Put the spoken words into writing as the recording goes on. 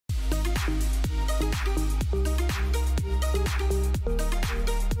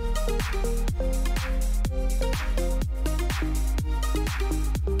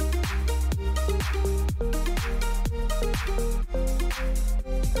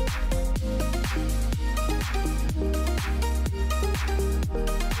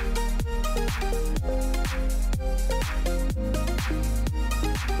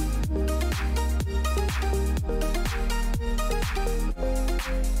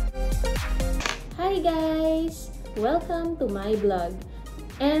Hi guys! Welcome to my vlog,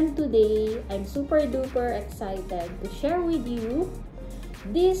 and today I'm super duper excited to share with you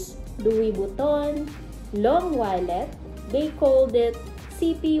this Louis Vuitton long wallet. They called it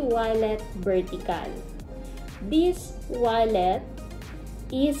ZIPPY Wallet Vertical. This wallet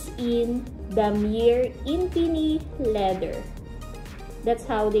is in Damier Infini leather. That's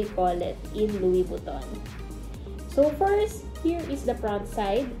how they call it in Louis Vuitton. So first, here is the front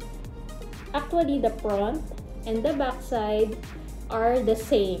side. Actually, the front and the back side are the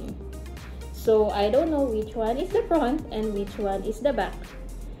same. So, I don't know which one is the front and which one is the back.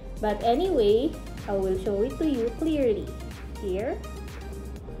 But anyway, I will show it to you clearly. Here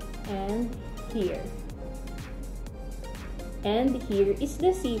and here. And here is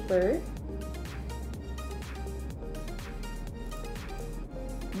the zipper.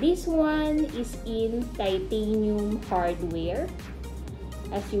 This one is in titanium hardware.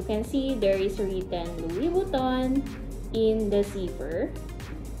 As you can see, there is written Louis Vuitton in the zipper.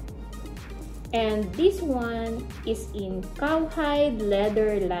 And this one is in cowhide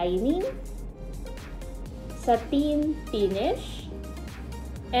leather lining, satin finish,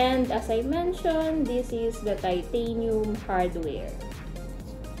 and as I mentioned, this is the titanium hardware.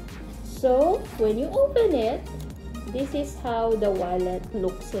 So, when you open it, this is how the wallet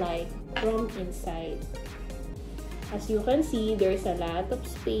looks like from inside. As you can see, there's a lot of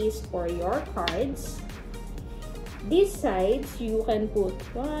space for your cards. These sides, you can put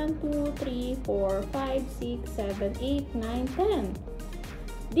 1, 2, 3, 4, 5, 6, 7, 8, 9, 10.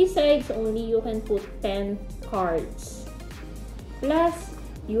 These sides only you can put 10 cards. Plus,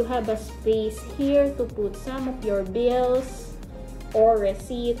 you have a space here to put some of your bills or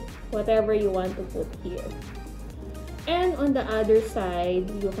receipt, whatever you want to put here. And on the other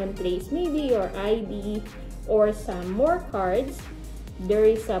side, you can place maybe your ID or some more cards. There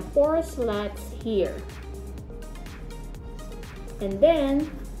is a 4 slots here. And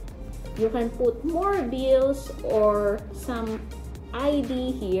then, you can put more bills or some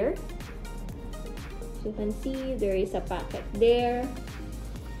ID here. So you can see there is a packet there.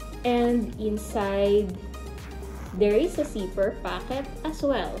 And inside, there is a zipper packet as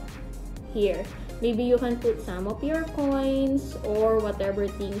well. Here. Maybe you can put some of your coins or whatever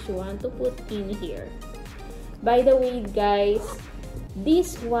things you want to put in here. By the way, guys,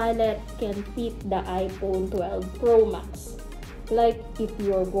 this wallet can fit the iPhone 12 Pro Max. Like if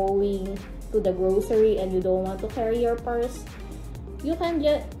you're going to the grocery and you don't want to carry your purse, you can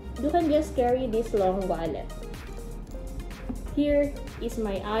just carry this long wallet. Here is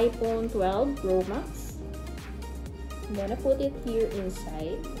my iPhone 12 Pro Max. I'm gonna put it here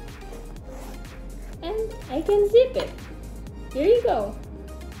inside. And I can zip it. Here you go.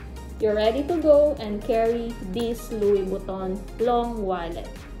 You're ready to go and carry this Louis Vuitton long wallet.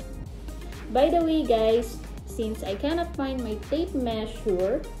 By the way, guys, since I cannot find my tape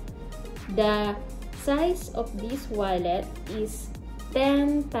measure, the size of this wallet is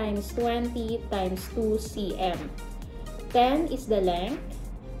 10 times 20 times 2 cm. 10 is the length,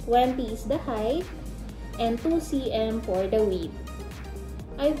 20 is the height, and 2 cm for the width.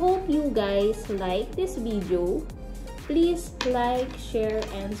 I hope you guys like this video. Please like, share,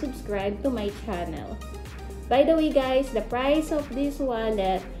 and subscribe to my channel. By the way, guys, the price of this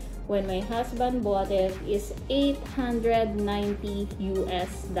wallet when my husband bought it is $890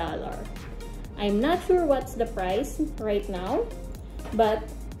 US. I'm not sure what's the price right now, but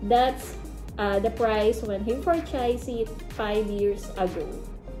that's the price when he purchased it 5 years ago.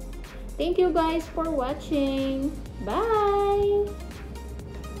 Thank you guys for watching. Bye!